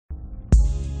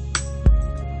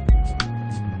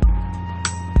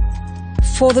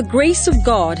For the grace of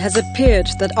God has appeared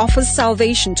that offers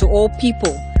salvation to all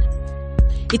people.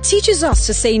 It teaches us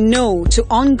to say no to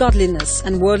ungodliness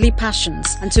and worldly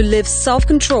passions and to live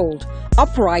self-controlled,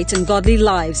 upright and godly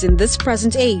lives in this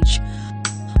present age,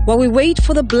 while we wait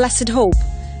for the blessed hope,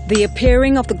 the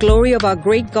appearing of the glory of our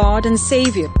great God and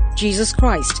Savior, Jesus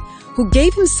Christ, who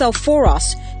gave himself for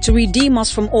us to redeem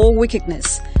us from all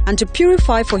wickedness and to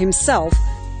purify for himself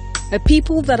a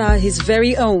people that are his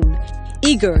very own,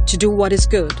 eager to do what is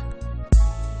good.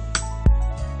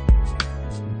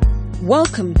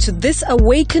 Welcome to This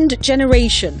Awakened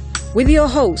Generation with your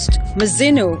host,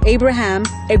 Mazino Abraham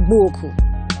Egbuoku.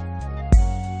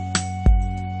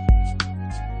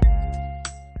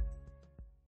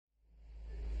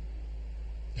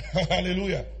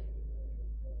 Hallelujah.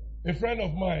 A friend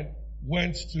of mine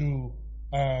went to,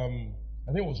 I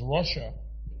think it was Russia,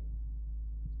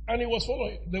 and he was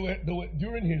following, they were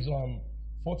during his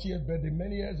 40th birthday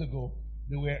many years ago,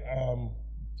 they were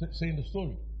saying the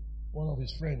story. One of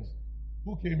his friends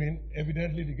who came in,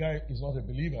 evidently the guy is not a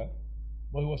believer,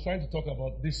 but he was trying to talk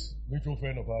about this mutual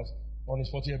friend of ours on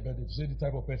his 40th birthday to say the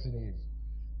type of person he is.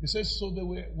 He says, so they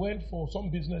went for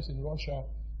some business in Russia,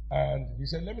 and he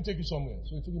said, let me take you somewhere.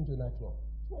 So he took him to a nightclub.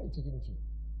 Where are you taking him to?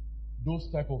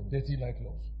 Those type of dirty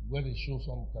nightclubs where they show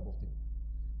some type of thing.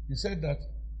 He said that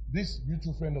this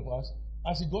mutual friend of ours,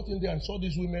 as he got in there and saw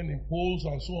these women in poles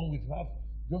and so on with her,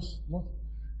 he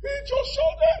just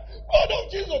shouted, blood of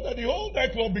Jesus, that the whole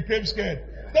nightclub became scared.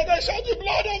 That they shouted,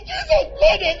 blood of Jesus,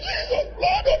 blood of Jesus,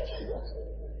 blood of Jesus.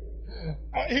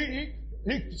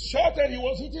 He shouted, he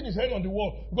was hitting his head on the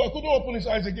wall because he couldn't open his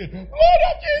eyes again. Blood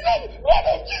of Jesus, blood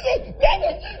of Jesus, blood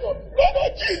of Jesus, blood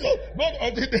of Jesus, blood of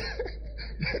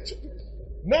Jesus.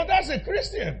 Now that's a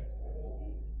Christian.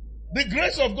 The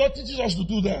grace of God teaches us to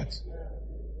do that.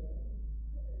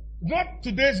 Not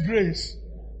today's grace.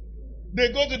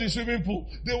 They go to the swimming pool.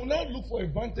 They will now look for a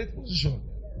vantage position.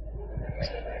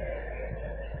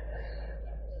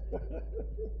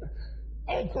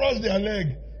 And cross their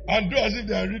leg and do as if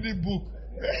they are reading book.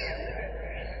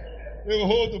 They will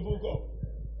hold the book up.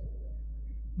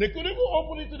 They couldn't even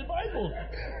open it to the Bible.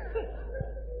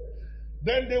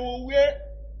 Then they will wear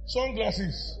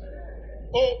sunglasses.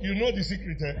 Oh, you know the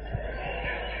secret, eh?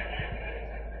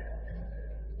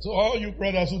 So all you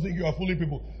brothers who think you are fooling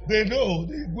people, they know,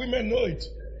 the women know it.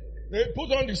 They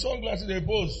put on the sunglasses, they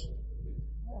pose.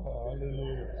 Oh,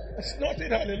 hallelujah. It's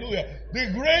nothing, hallelujah.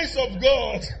 The grace of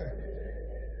God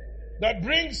that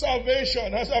brings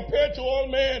salvation has appeared to all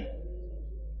men.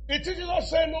 It teaches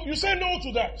us say no. You say no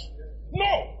to that.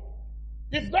 No.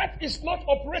 If that is not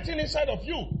operating inside of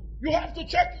you, you have to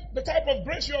check the type of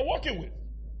grace you are working with.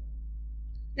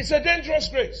 It's a dangerous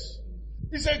grace.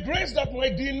 It's a grace that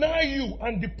might deny you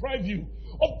and deprive you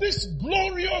of this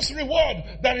glorious reward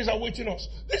that is awaiting us.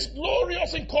 This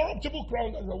glorious incorruptible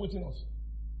crown that is awaiting us.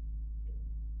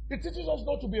 It teaches us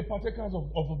not to be a partakers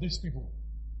of these people.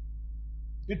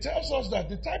 It tells us that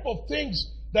the type of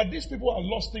things that these people are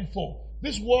lusting for,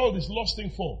 this world is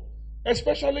lusting for,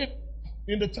 especially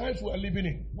in the times we are living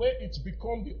in, where it's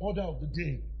become the order of the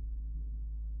day.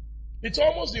 It's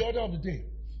almost the order of the day.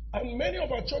 And many of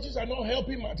our churches are not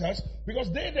helping matters because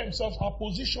they themselves are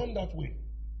positioned that way.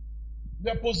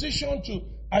 They're positioned to,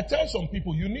 I tell some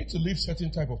people, you need to leave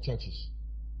certain type of churches.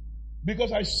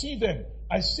 Because I see them,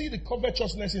 I see the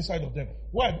covetousness inside of them.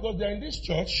 Why? Because they're in this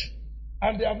church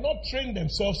and they have not trained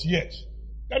themselves yet.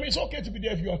 I mean, it's okay to be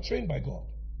there if you are trained by God.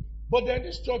 But they're in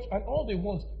this church and all they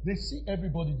want, they see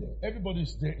everybody there. Everybody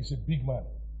is there is a big man.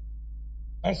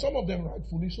 And some of them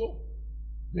rightfully so.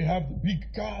 They have the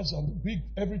big cars and the big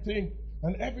everything,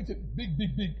 big,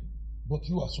 big, big, but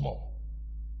you are small.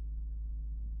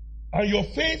 And your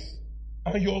faith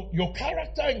and your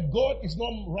character in God is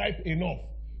not ripe enough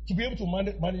to be able to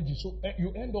manage it. So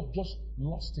you end up just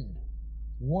lusting,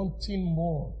 wanting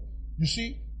more. You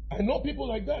see, I know people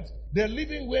like that. They're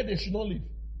living where they should not live.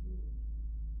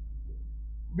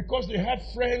 Because they have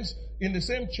friends in the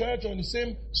same church or in the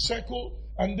same circle,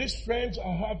 and these friends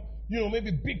have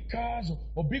maybe big cars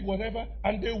or big whatever,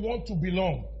 and they want to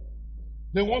belong.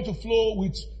 They want to flow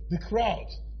with the crowd.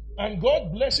 And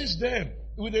God blesses them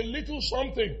with a little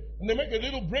something, and they make a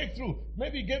little breakthrough.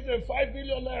 Maybe give them 5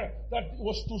 million naira that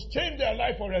was to change their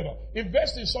life forever.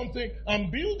 Invest in something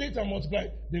and build it and multiply.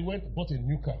 They went, bought a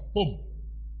new car. Boom.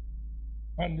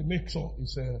 And the mixer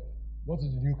is, what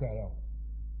is the new car now?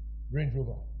 Range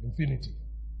Rover, Infinity.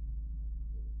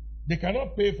 They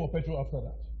cannot pay for petrol after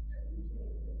that.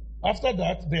 After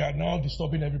that, they are now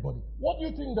disturbing everybody. What do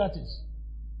you think that is?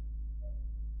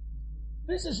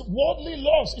 This is worldly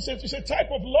lust. It's a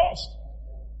type of lust.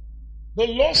 The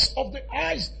lust of the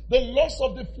eyes, the lust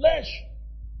of the flesh.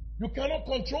 You cannot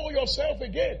control yourself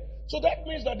again. So that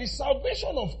means that the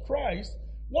salvation of Christ,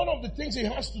 one of the things he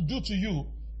has to do to you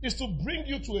is to bring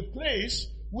you to a place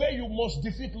where you must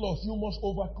defeat loss. You must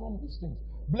overcome these things.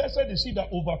 Blessed is he that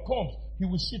overcomes. He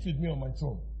will sit with me on my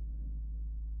throne.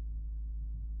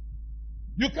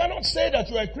 You cannot say that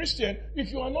you are a Christian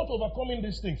if you are not overcoming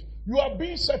these things. You are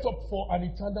being set up for an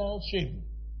eternal shame.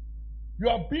 You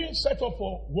are being set up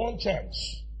for one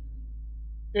chance.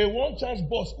 A one chance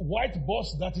bus, white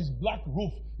bus that is black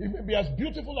roof. It may be as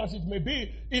beautiful as it may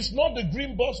be. It's not the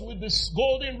green bus with this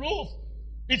golden roof.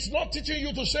 It's not teaching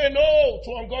you to say no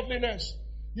to ungodliness.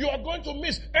 You are going to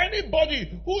miss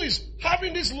anybody who is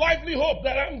having this lively hope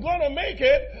that I'm going to make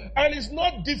it and is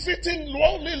not defeating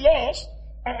lonely loss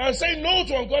and saying no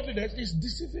to ungodliness is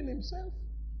deceiving himself.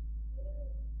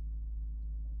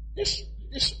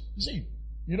 See,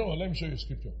 you know what? Let me show you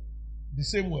scripture. The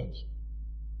same words.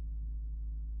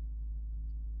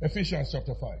 Ephesians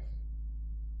chapter 5.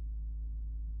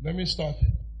 Let me start.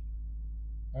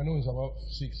 I know it's about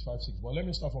 6, but let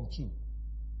me start from 2.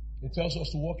 It tells us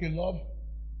to walk in love.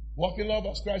 Walk in love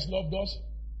as Christ loved us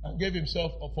and gave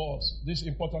himself for us. This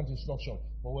important instruction.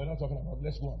 But we're not talking about it.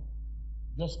 Let's go on.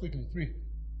 Just quickly. 3.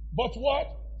 But what?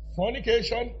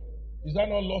 Fornication. Is that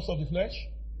not lust of the flesh?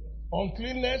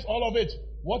 Uncleanness. All of it.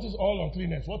 What is all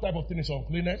uncleanness? What type of thing is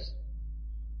uncleanness?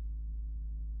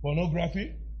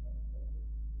 Pornography.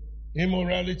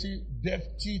 Immorality.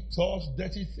 Dirty thoughts.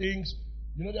 Dirty things.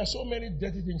 You know, there are so many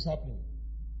dirty things happening.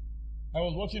 I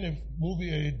was watching a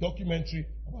movie, a documentary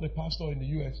about a pastor in the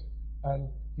U.S. and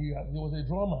he was a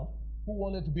drummer who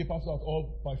wanted to be a pastor at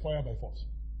all by fire, by force.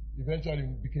 Eventually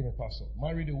he became a pastor.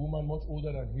 Married a woman much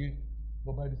older than he,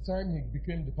 but by the time he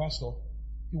became the pastor,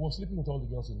 he was sleeping with all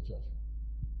the girls in the church.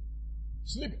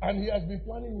 And he has been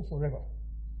planning it forever.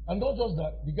 And not just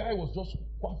that, the guy was just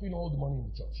quaffing all the money in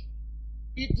the church.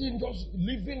 Eating, just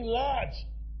living large.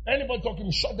 Anybody talking,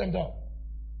 shut them down.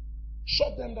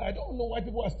 Shut them down. I don't know why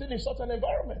people are still in such an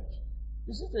environment.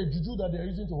 Is it a juju that they're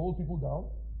using to hold people down?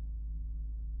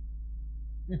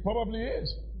 It probably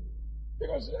is.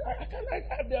 Because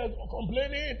they're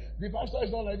complaining, the pastor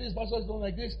is not like this, pastor is not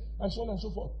like this, and so on and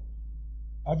so forth.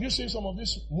 Have you seen some of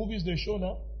these movies they show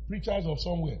now? Preachers of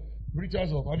somewhere.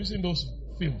 Have you seen those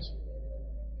films?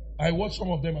 I watched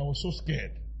some of them, I was so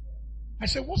scared. I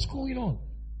said, what's going on?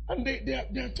 And they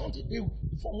are talking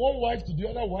from one wife to the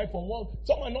other wife,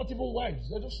 some are not even wives.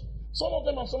 They're just, some of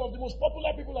them are some of the most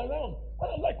popular people around.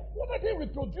 And I'm like, what are they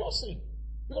reproducing?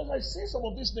 Because I see some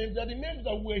of these names, they are the names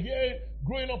that we were hearing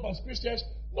growing up as Christians.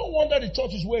 No wonder the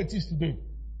church is where it is today.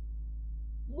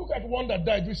 Look at one that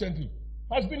died recently.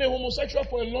 Has been a homosexual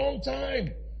for a long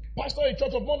time. Pastor a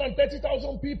church of more than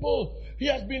 30,000 people. He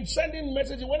has been sending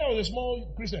messages. When I was a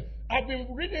small Christian, I've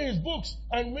been reading his books.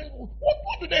 And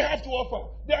what do they have to offer?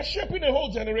 They are shaping a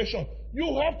whole generation.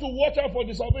 You have to watch out for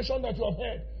the salvation that you have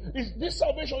had. This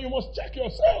salvation, you must check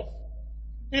yourself.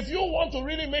 If you want to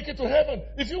really make it to heaven,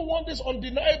 if you want this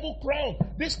undeniable crown,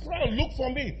 look for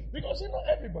me. Because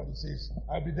everybody says,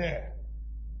 I'll be there.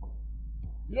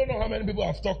 You don't know how many people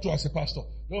I've talked to as a pastor.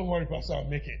 Don't worry, pastor, I'll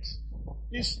make it.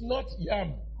 It's not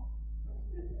yam.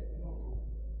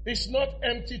 It's not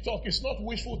empty talk. It's not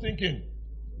wishful thinking.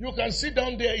 You can sit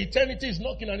down there. Eternity is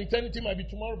knocking, and eternity might be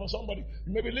tomorrow for somebody.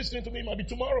 You may be listening to me. It might be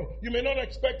tomorrow. You may not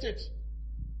expect it.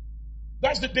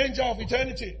 That's the danger of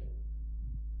eternity.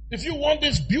 If you want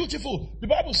this beautiful, the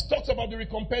Bible talks about the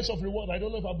recompense of reward. I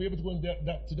don't know if I'll be able to go into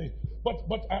that today.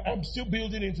 But I'm still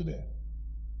building into there.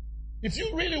 If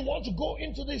you really want to go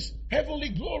into this heavenly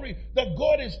glory that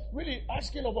God is really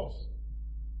asking of us,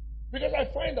 because I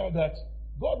find out that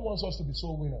God wants us to be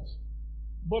soul winners.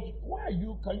 But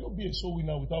can you be a soul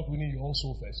winner without winning your own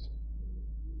soul first?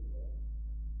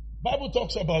 Bible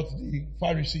talks about the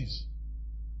Pharisees.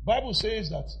 Bible says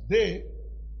that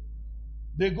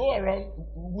they go around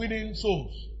winning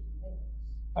souls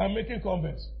and making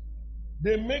converts.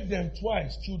 They make them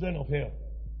twice children of hell.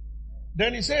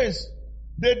 Then he says,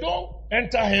 they don't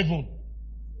enter heaven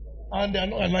and they are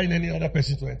not allowing any other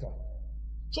person to enter.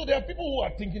 So there are people who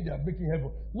are thinking they are making heaven.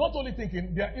 Not only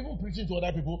thinking, they are even preaching to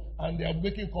other people and they are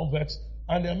making converts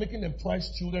and they are making them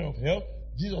twice children of hell.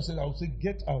 Jesus said, I will say,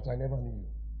 get out, I never knew you.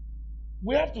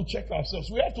 We have to check ourselves.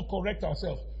 We have to correct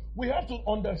ourselves. We have to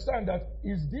understand that,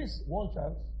 is this one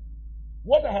chance?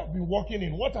 What I have been walking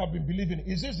in, what I have been believing,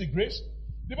 is this the grace?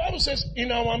 The Bible says,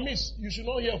 in our midst, you should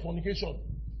not hear of fornication.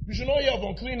 You should not hear of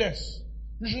uncleanness.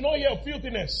 You should not hear of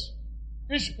filthiness.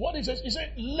 What he says, he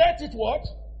said, let it what?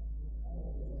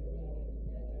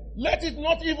 Let it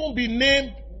not even be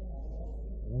named.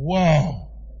 Wow.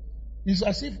 It's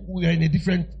as if we are in a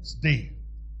different day.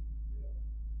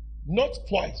 Not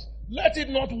twice. Let it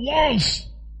not once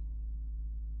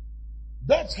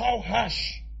That's how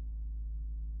harsh.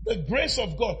 The grace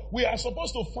of God. We are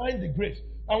supposed to find the grace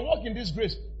and walk in this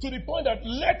grace to the point that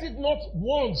let it not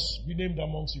once be named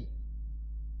amongst you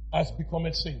as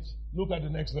becometh saints. Look at the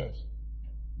next verse.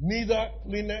 Neither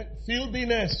cleanness,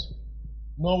 filthiness,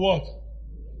 nor what?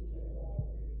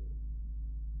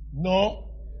 No.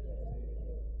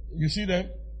 You see them?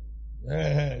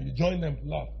 You join them,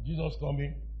 laugh. Jesus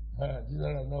coming. Jesus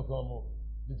has not come.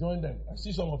 You join them. I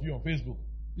see some of you on Facebook.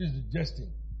 This is the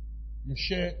jesting. You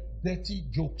share dirty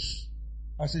jokes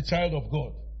as a child of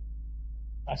God.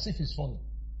 As if it's funny.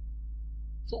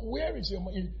 So where is your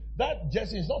mind? That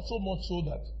jesting is not so much so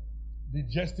that the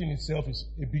jesting itself is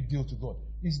a big deal to God.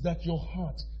 It's that your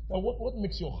heart. Now what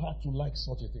makes your heart to like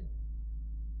such a thing?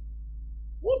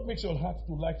 What makes your heart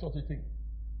to like such a thing?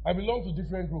 I belong to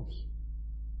different groups.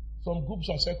 Some groups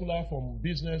are secular, from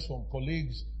business, from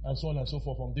colleagues, and so on and so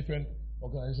forth, from different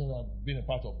organizations I've been a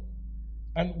part of.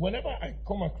 And whenever I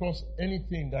come across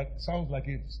anything that sounds like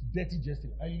it's dirty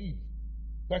jesting, I leave.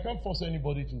 So I can't force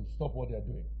anybody to stop what they're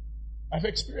doing. I've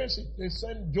experienced it. They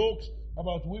send jokes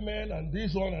about women and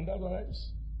this one and that one.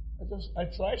 I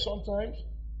try sometimes,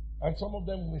 and some of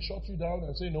them will shut you down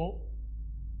and say no.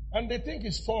 And they think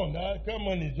it's fun. Come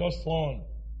on, it's just fun.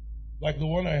 Like the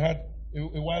one I had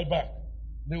a while back.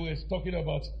 They were talking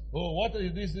about, oh, what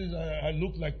is this? I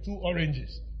look like 2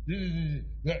 oranges. And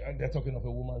they're talking of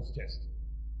a woman's chest.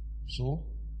 So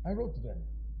I wrote to them.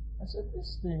 I said,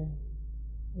 this thing,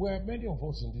 there are many of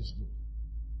us in this group.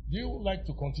 Do you like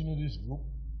to continue this group?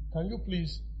 Can you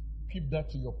please keep that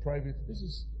to your private? This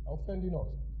is offending us.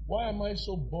 Why am I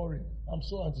so boring? I'm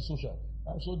so antisocial.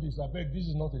 I'm so this. I beg, this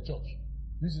is not a church.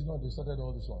 This is not, they started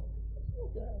all this one.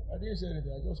 Okay, I didn't say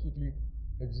anything. I just quickly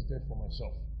exited for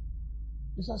myself.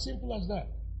 It's as simple as that.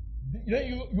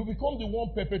 Then you become the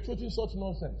one perpetrating such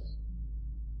nonsense.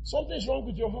 Something's wrong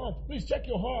with your heart. Please check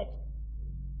your heart.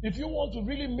 If you want to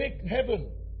really make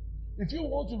heaven, if you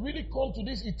want to really come to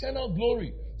this eternal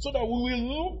glory, so that we will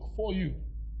look for you,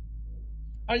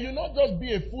 and you not just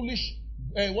be a foolish,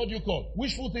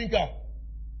 wishful thinker.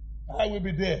 I will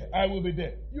be there. I will be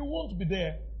there. You won't be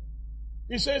there.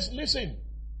 He says, listen,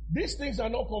 these things are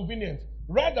not convenient.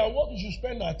 Rather, what we should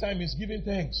spend our time is giving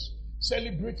thanks,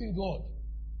 celebrating God.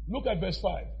 Look at verse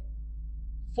 5.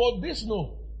 For this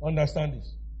understand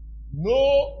this,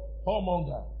 no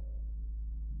whoremonger,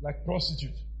 like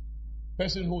prostitute,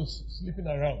 person who is sleeping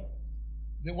around.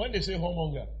 When they say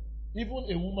whoremonger, even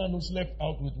a woman who slept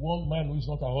out with one man who is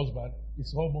not her husband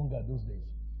is whoremonger those days.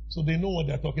 So they know what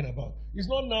they're talking about. It's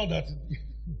not now that...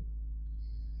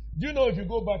 Do you know, if you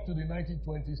go back to the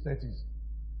 1920s, 30s,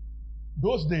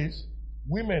 those days,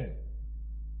 women,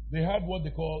 they had what they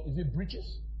call, is it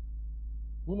breeches?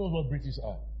 Who knows what breeches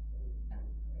are?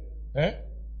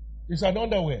 It's an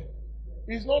underwear.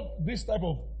 It's not this type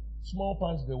of small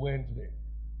pants they're wearing today.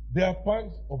 Their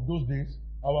pants of those days,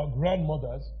 our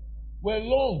grandmothers, were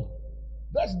long.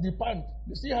 That's the pant.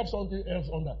 They still have something else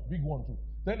on that, big one too.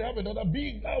 Then they have another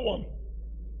big one.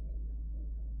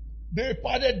 They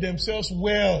padded themselves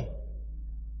well,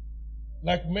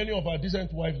 like many of our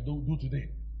decent wives do today.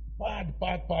 Pad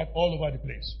all over the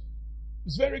place.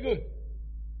 It's very good.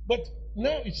 But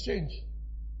now it's changed.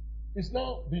 It's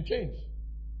now been changed.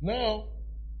 Now,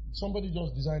 somebody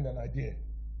just designed an idea.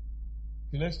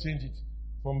 Okay, let's change it.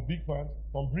 From big pants,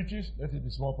 from breeches, let it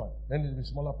be small pants. Then it will be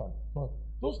smaller pants.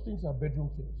 Those things are bedroom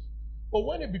things. But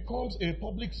when it becomes a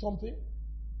public something,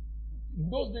 in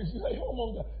those days, you're like,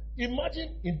 whoremonger.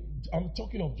 Imagine, I'm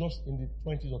talking of just in the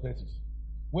 20s or 30s,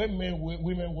 when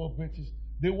women wore breeches.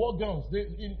 They wore gowns.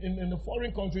 In the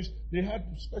foreign countries, they had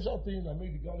special things that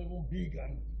make the gown even big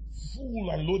and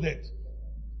full and loaded.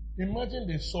 Imagine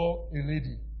they saw a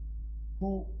lady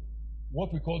who,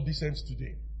 what we call decent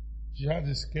today, she had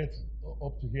a skirt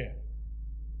up to here.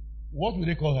 What would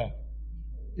they call her?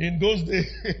 In those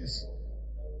days,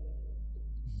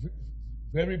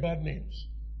 very bad names.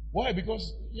 Why?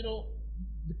 Because,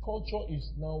 the culture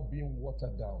is now being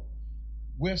watered down.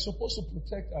 We're supposed to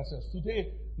protect ourselves.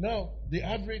 Today, now, the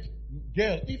average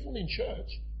girl, even in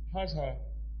church, has her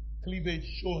cleavage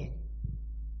showing.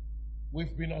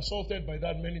 We've been assaulted by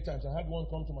that many times. I had one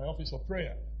come to my office for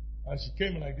prayer, and she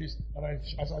came like this, and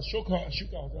as I shook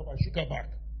her back.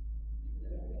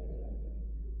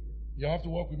 You have to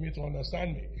work with me to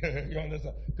understand me. You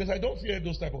understand? Because I don't fear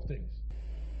those type of things.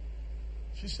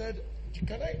 She said,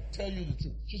 can I tell you the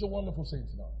truth? She's a wonderful saint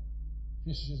now.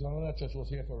 She's in another church, was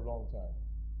here for a long time.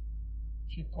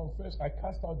 She confessed, I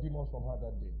cast out demons from her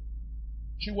that day.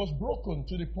 She was broken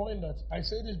to the point that, I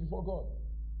say this before God,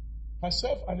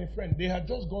 herself and a friend, they had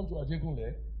just gone to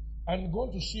Ajegunle and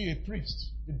gone to see a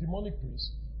priest, a demonic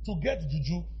priest, to get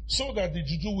juju so that the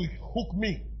juju will hook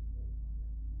me.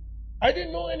 I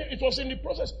didn't know any. It was in the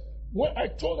process. When I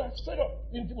told her straight up,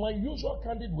 in my usual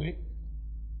candid way,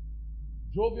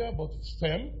 jovial but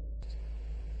firm.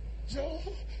 She said,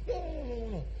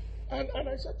 oh, no. And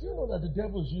I said, do you know that the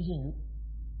devil is using you?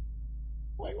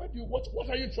 What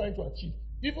are you trying to achieve?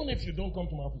 Even if you don't come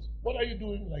to my office, what are you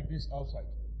doing like this outside?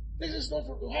 This is not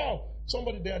how.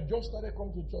 Somebody, they had just started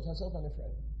coming to church, herself and a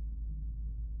friend.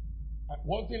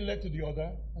 One thing led to the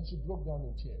other, and she broke down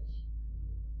in tears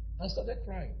and started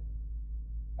crying.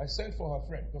 I sent for her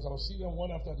friend because I was seeing them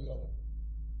one after the other.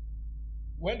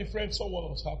 When the friend saw what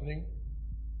was happening,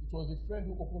 it was the friend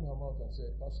who opened her mouth and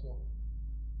said, Pastor,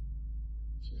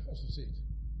 she has to say it.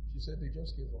 She said they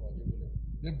just came from Ajegunle.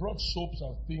 They brought soaps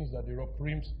and things that they rub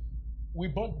creams. I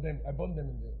burned them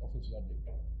in the office that day.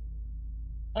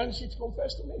 And she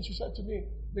confessed to me, she said to me,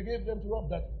 they gave them to rub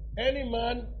that any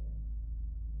man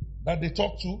that they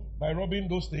talk to by rubbing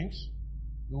those things,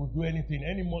 they will do anything,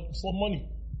 for money,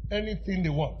 anything they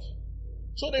want.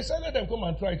 So they said, let them come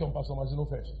and try it on Pastor Mazino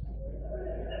first.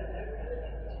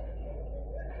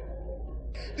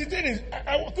 The thing is,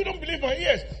 I couldn't believe my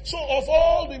ears. So of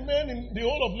all the men in the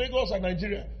whole of Lagos and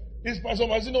Nigeria, is Pastor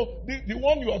Mazino the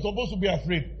one you are supposed to be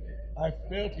afraid? I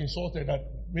felt insulted that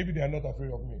maybe they are not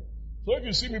afraid of me. So if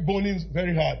you see me boning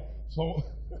very hard, so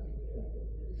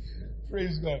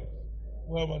praise God.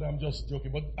 Well, but I'm just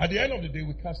joking. But at the end of the day,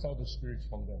 we cast out the spirits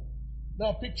from them.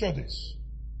 Now picture this.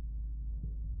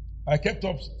 I kept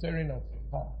up staring at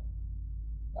her.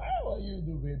 How are you,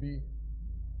 baby?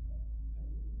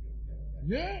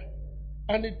 Yeah.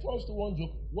 And it turns to one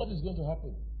joke. What is going to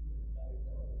happen?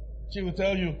 She will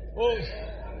tell you, oh,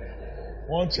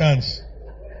 one chance.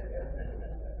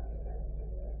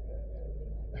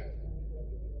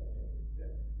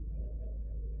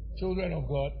 Children of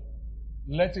God,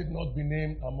 let it not be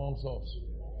named amongst us.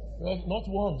 Because not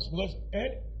once. Because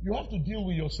you have to deal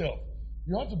with yourself.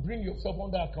 You have to bring yourself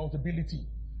under accountability.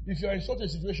 If you are in such a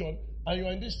situation and you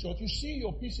are in this church, you see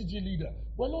your PCG leader.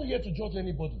 We're not here to judge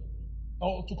anybody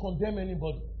or to condemn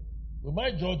anybody. We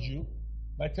might judge you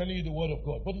by telling you the word of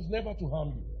God, but it's never to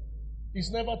harm you.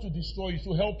 It's never to destroy you, it's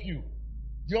to help you.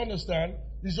 Do you understand?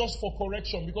 It's just for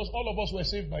correction because all of us were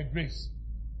saved by grace.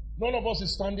 None of us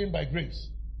is standing by grace.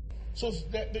 So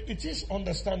it is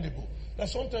understandable that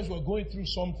sometimes we're going through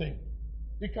something.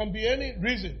 It can be any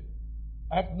reason.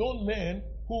 I've known men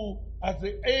who, at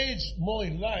the age more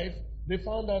in life, they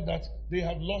found out that they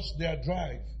have lost their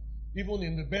drive, even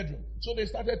in the bedroom. So they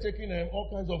started taking all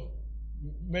kinds of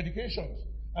medications.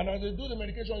 And as they do the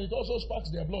medication, it also sparks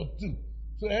their blood too.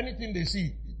 So anything they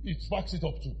see, it sparks it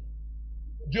up too.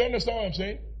 Do you understand what I'm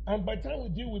saying? And by the time we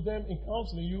deal with them in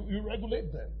counseling, you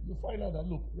regulate them. You find out that,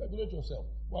 look, regulate yourself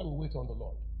while we wait on the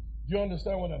Lord. Do you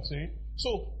understand what I'm saying?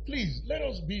 So, please, let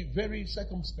us be very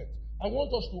circumspect. I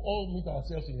want us to all meet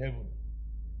ourselves in heaven.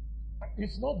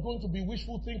 It's not going to be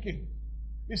wishful thinking.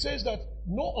 It says that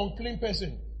no unclean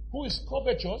person who is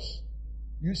covetous,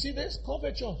 you see this?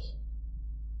 Covetous.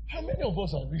 How many of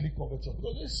us are really covetous?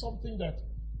 Because it's something that,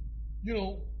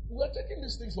 we're taking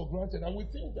these things for granted and we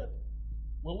think that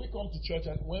when we come to church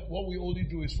and what we only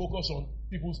do is focus on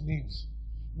people's needs,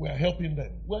 we are helping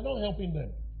them. We're not helping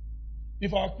them.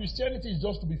 If our Christianity is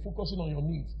just to be focusing on your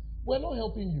needs, we're not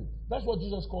helping you. That's what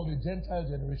Jesus called the Gentile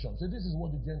generation. So this is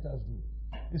what the Gentiles do.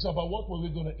 It's about what we're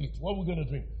going to eat, what we're going to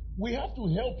drink. We have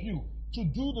to help you to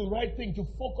do the right thing, to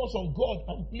focus on God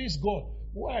and please God.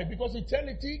 Why? Because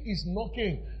eternity is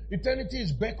knocking. Eternity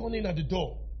is beckoning at the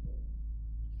door.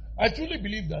 I truly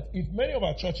believe that if many of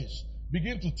our churches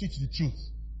begin to teach the truth,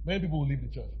 many people will leave the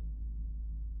church.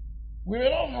 We may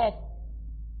not have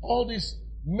all these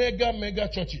mega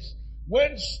churches.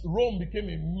 When Rome became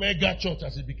a mega church,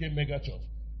 as it became mega church,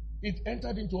 it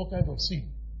entered into all kinds of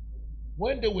sin.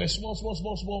 When they were small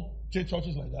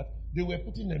churches like that, they were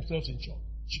putting themselves in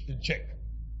check.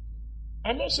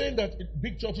 I'm not saying that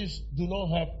big churches do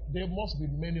not have, there must be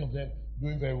many of them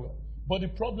doing very well. But the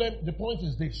point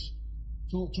is this.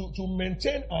 To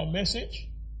maintain our message,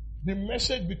 the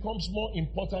message becomes more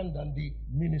important than the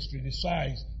ministry, the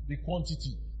size, the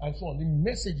quantity, and so on. The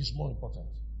message is more important.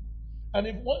 And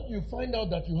if when you find out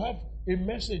that you have a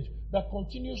message that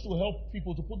continues to help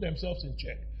people to put themselves in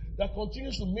check, that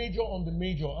continues to major on the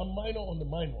major and minor on the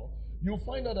minor, you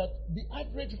find out that the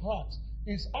average heart,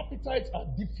 its appetites are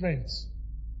different.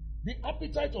 The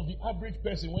appetite of the average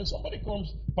person, when somebody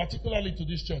comes particularly to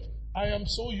this church, I am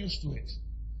so used to it.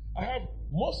 I have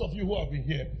most of you who have been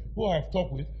here, who I have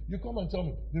talked with, you come and tell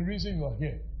me the reason you are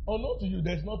here. Unknown to you,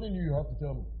 there's nothing new you have to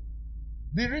tell me.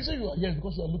 The reason you are here is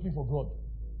because you are looking for God.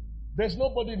 There's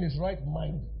nobody in his right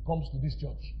mind comes to this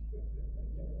church.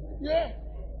 Yeah.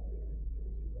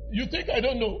 You think I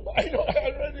don't know? I know.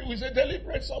 I already. We say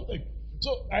deliberate something.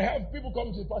 So I have people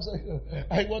come to the pastor.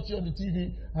 I watch you on the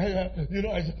TV. I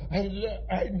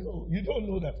know. You don't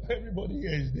know that everybody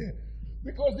here is there,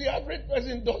 because the average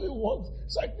person doesn't want.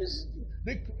 It's like this.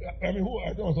 I don't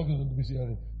was talking to the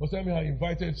BC, was telling me I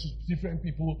invited different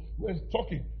people. We're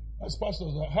talking as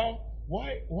pastors.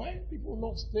 Why people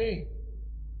not staying?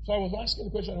 So I was asking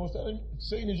the question. I was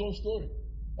saying his own story.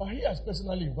 He has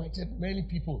personally invited many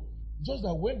people. Just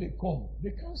that when they come, they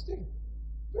can't stay.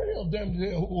 Many of them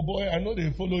say, oh boy, I know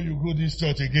they follow you, go this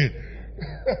church again.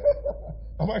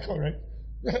 Am I correct?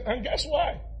 And guess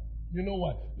why? You know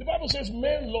why? The Bible says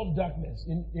men love darkness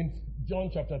in John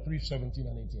chapter 3, 17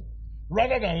 and 18.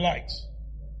 Rather than light.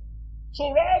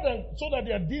 So that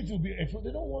their deeds will be effective.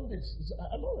 They don't want this.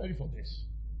 I'm not ready for this.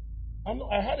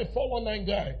 I had a 419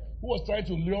 guy who was trying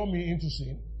to lure me into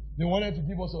sin. They wanted to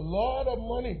give us a lot of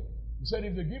money. He said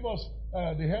if they give us,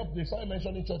 they started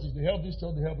mentioning churches, they help this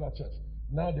church, they help that church.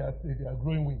 Now they are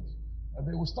growing wings. And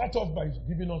they will start off by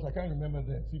giving us, I can't remember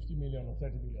the 50 million or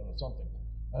 30 million or something.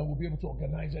 And we'll be able to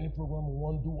organize any program we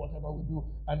want, do whatever we do.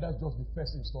 And that's just the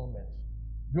first installment.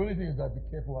 The only thing is that be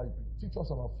careful how you teach us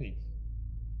about faith.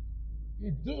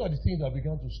 Those are the things that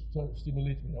began to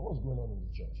stimulate me. What's going on in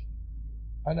the church?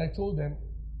 And I told them,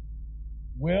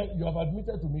 well, you have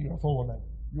admitted to me you're 419.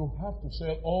 You have to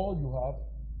sell all you have.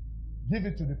 Give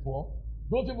it to the poor.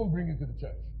 Don't even bring it to the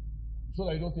church, so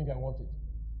that you don't think I want it.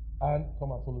 And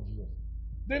come and follow Jesus.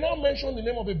 They now mention the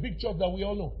name of a big church that we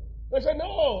all know. They said,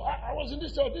 no, I was in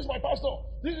this church. This is my pastor.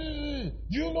 Do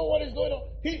you know what is going on?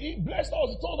 He blessed us.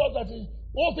 He told us that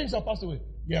all things are passed away.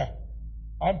 Yeah.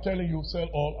 I'm telling you, sell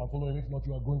all and follow him. If not,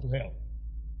 you are going to hell.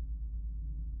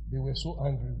 They were so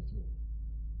angry with me.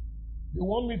 They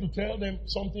want me to tell them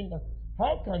something that,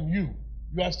 how can you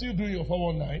are still doing your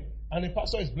 419, and the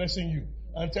pastor is blessing you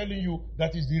and telling you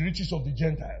that is the riches of the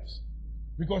Gentiles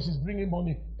because he's bringing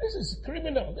money. This is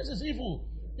criminal. This is evil.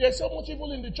 There's so much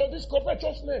evil in the church. This is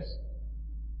covetousness.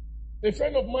 A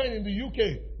friend of mine in the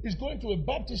UK is going to a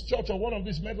Baptist church or one of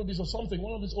these Methodists or something,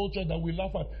 one of these old churches that we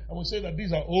laugh at, and we say that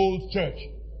these are old church.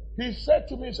 He said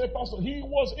to me, Pastor, he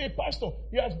was a pastor.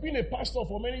 He has been a pastor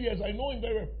for many years. I know him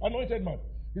very well. Anointed man.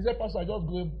 He said, Pastor, I just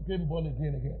became born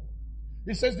again.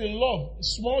 He says the love,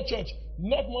 small church,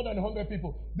 not more than 100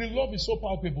 people. The love is so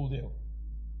palpable there.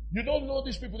 You don't know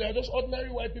these people. They are just ordinary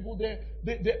white people there.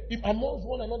 They amongst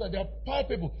one another, they are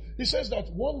palpable. He says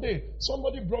that one day,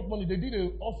 somebody brought money. They did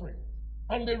an offering.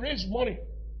 And they raised money.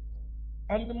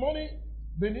 And the money,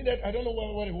 they needed, I don't know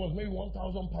what it was, maybe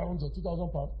 1,000 pounds or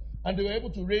 2,000 pounds. And they were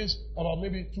able to raise about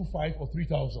maybe 2,500 or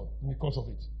 3,000 in the course of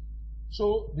it.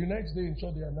 So the next day in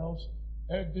church, they announced,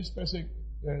 this person,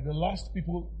 the last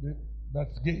people that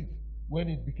gave, when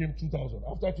it became 2,000.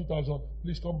 After 2,000,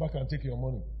 please come back and take your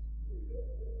money.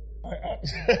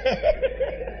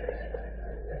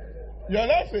 You're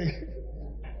laughing.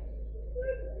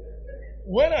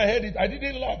 When I heard it, I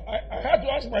didn't laugh. I had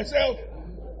to ask myself,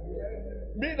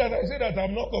 me that I said that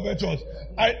I'm not covetous.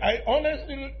 I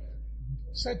honestly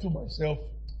said to myself,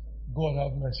 God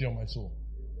have mercy on my soul.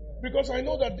 Because I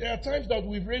know that there are times that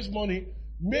we've raised money,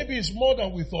 maybe it's more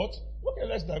than we thought. Okay,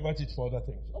 let's divert it for other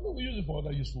things. I mean, we use it for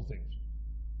other useful things.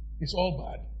 It's all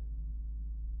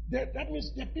bad. That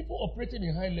means there are people operating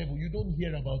in high level. You don't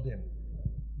hear about them.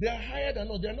 They are higher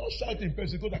than us. They are not shouting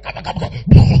persecution.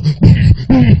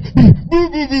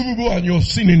 And you're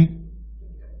sinning.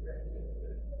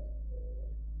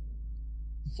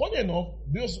 Funny enough,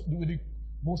 those with the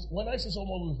most, when I see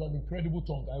someone with an incredible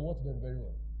tongue, I watch them very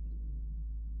well.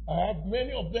 I have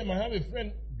many of them. I have a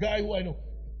friend, guy who I know,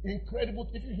 incredible.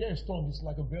 If you hear his tongue, it's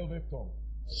like a velvet tongue.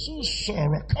 It's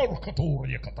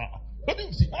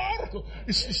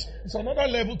another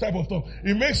level type of tongue.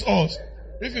 It makes us,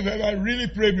 if you've ever really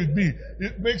prayed with me,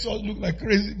 it makes us look like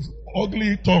crazy,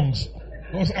 ugly tongues.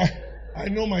 Because I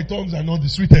know my tongues are not the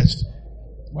sweetest.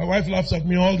 My wife laughs at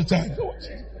me all the time.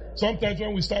 Sometimes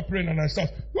when we start praying and I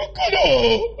start, I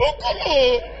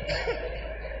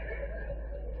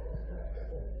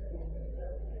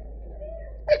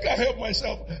can't help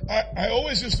myself. I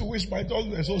always used to wish my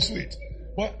tongues were so sweet.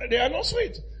 But they are not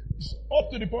sweet. It's up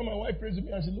to the point my wife prays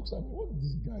me and she looks at me, what is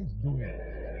this guy doing?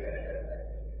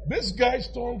 This guy's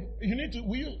tongue, I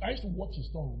used to watch his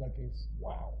tongue like it's,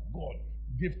 wow, God,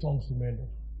 give tongues to men.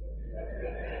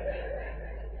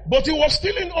 But he was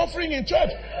still in offering in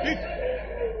church.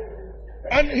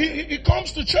 And he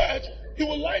comes to church, he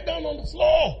will lie down on the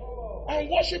floor and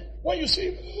worship. When you see,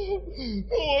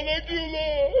 oh, like you,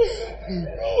 Lord.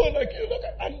 Oh, like you, Lord.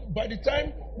 And by the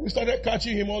time we started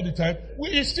catching him all the time,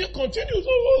 he still continues,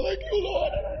 oh, like you,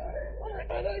 Lord.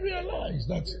 And I realized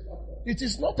that it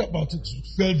is not about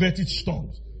velvety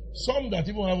tongues. Some that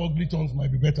even have ugly tongues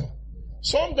might be better.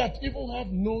 Some that even have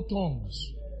no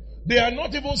tongues. They are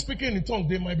not even speaking in tongues.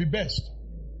 They might be best.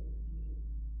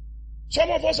 Some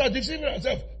of us are deceiving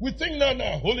ourselves. We think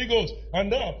now, Holy Ghost. And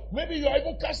now, maybe you are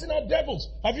even casting out devils.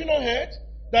 Have you not heard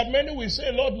that many will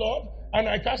say, Lord, Lord, and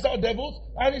I cast out devils?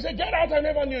 And he said, get out, I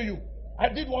never knew you. I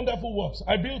did wonderful works.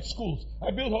 I built schools.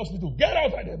 I built hospitals. Get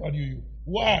out, I never knew you.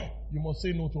 Why? You must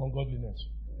say no to ungodliness.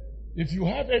 If you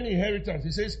have any inheritance,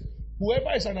 he says,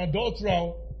 whoever is an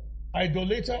adulterer,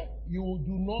 idolater, you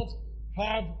do not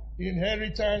have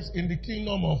inheritance in the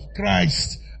kingdom of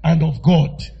Christ and of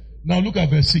God. Now look at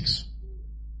verse 6.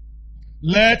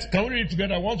 Can we read it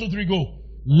together? 1, 2, 3, go.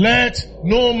 Let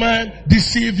no man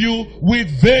deceive you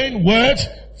with vain words,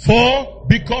 for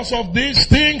because of these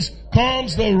things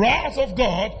comes the wrath of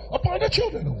God upon the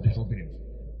children of disobedience.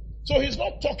 So he's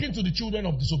not talking to the children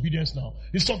of disobedience now.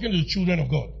 He's talking to the children of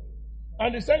God.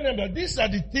 And he's telling them that these are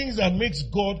the things that makes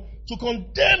God to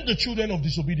condemn the children of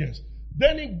disobedience.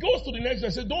 Then he goes to the next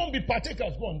verse and says, don't be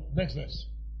partakers. Go on, next verse.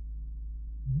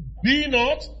 Be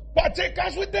not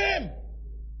partakers with them.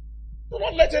 Do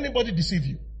not let anybody deceive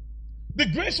you. The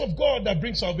grace of God that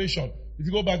brings salvation, if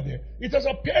you go back there, it has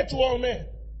appeared to all men.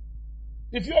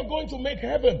 If you are going to make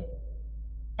heaven,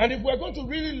 and if we are going to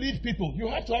really lead people, you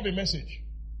have to have a message.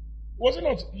 Was it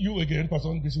not you again, Pastor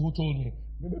Ndisi, who told me,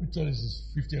 maybe this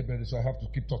is his 50th birthday, so I have to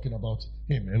keep talking about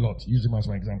him a lot, use him as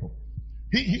my example.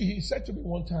 He said to me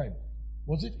one time,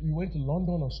 was it you went to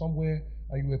London or somewhere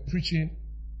and you were preaching,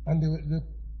 and the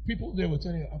people there were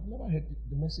telling you, I've never heard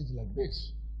the message like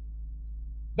this.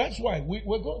 That's why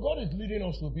God is leading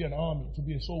us to be an army, to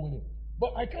be a soul winning.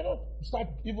 But I cannot start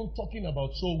even talking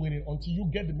about soul winning until you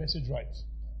get the message right.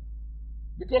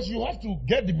 Because you have to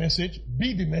get the message,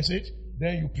 be the message,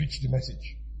 then you preach the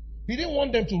message. He didn't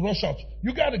want them to rush out.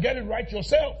 You got to get it right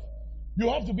yourself. You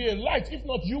have to be a light. If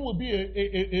not, you will be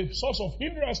a source of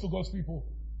hindrance to God's people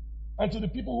and to the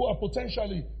people who are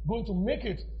potentially going to make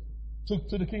it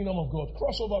to the kingdom of God.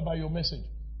 Cross over by your message.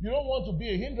 You don't want to be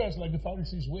a hindrance like the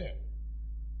Pharisees were.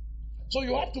 So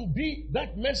you have to be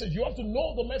that message. You have to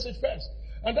know the message first.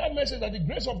 And that message that the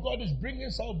grace of God is bringing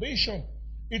salvation.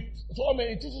 It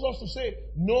teaches us to say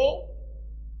no.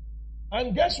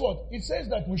 And guess what? It says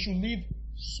that we should live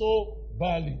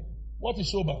soberly. What is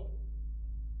sober?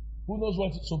 Who knows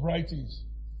what sobriety is?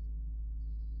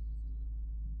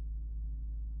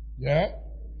 Yeah?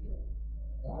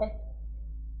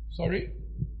 Sorry?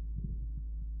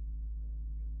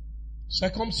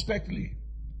 Circumspectly.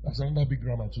 That's another big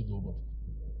grammar to do. But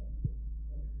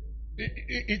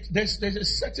there's a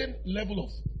certain level of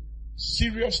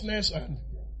seriousness and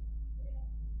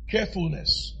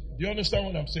carefulness. Do you understand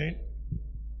what I'm saying?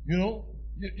 You know,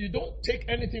 you don't take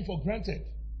anything for granted.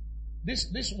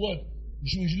 This word, we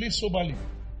should live soberly.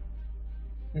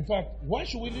 In fact, why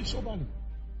should we live soberly?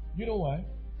 You know why?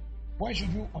 Why should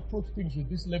you approach things with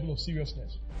this level of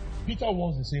seriousness? Peter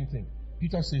wants the same thing.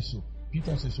 Peter says so.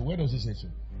 Peter says so. Where does he say so?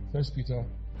 1 Peter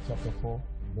chapter 4,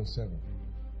 verse 7.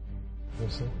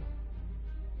 Verse 7.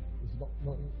 It's not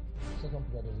 2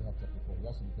 Peter doesn't have chapter 4. It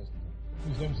has to be 1 Peter.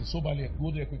 Please let me say soberly.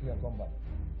 Go there quickly and come back.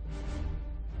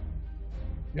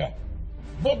 Yeah.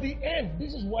 But the end,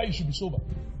 this is why you should be sober.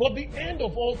 But the end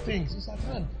of all things is at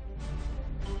hand.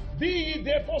 Be ye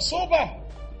therefore sober.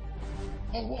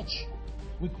 And watch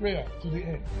with prayer to the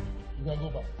end. You can go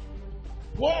back.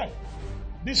 Why?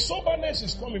 The soberness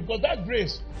is coming because that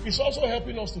grace is also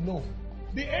helping us to know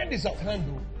the end is at hand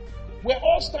though. We're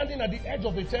all standing at the edge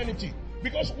of eternity.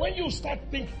 Because when you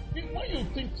think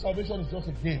salvation is just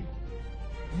a game,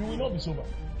 you will not be sober.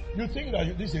 You think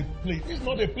that this is a play. This is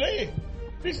not a play.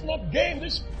 This is not game.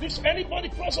 This anybody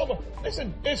cross over.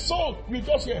 Listen, a soul, you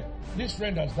just hear, this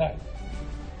friend has died.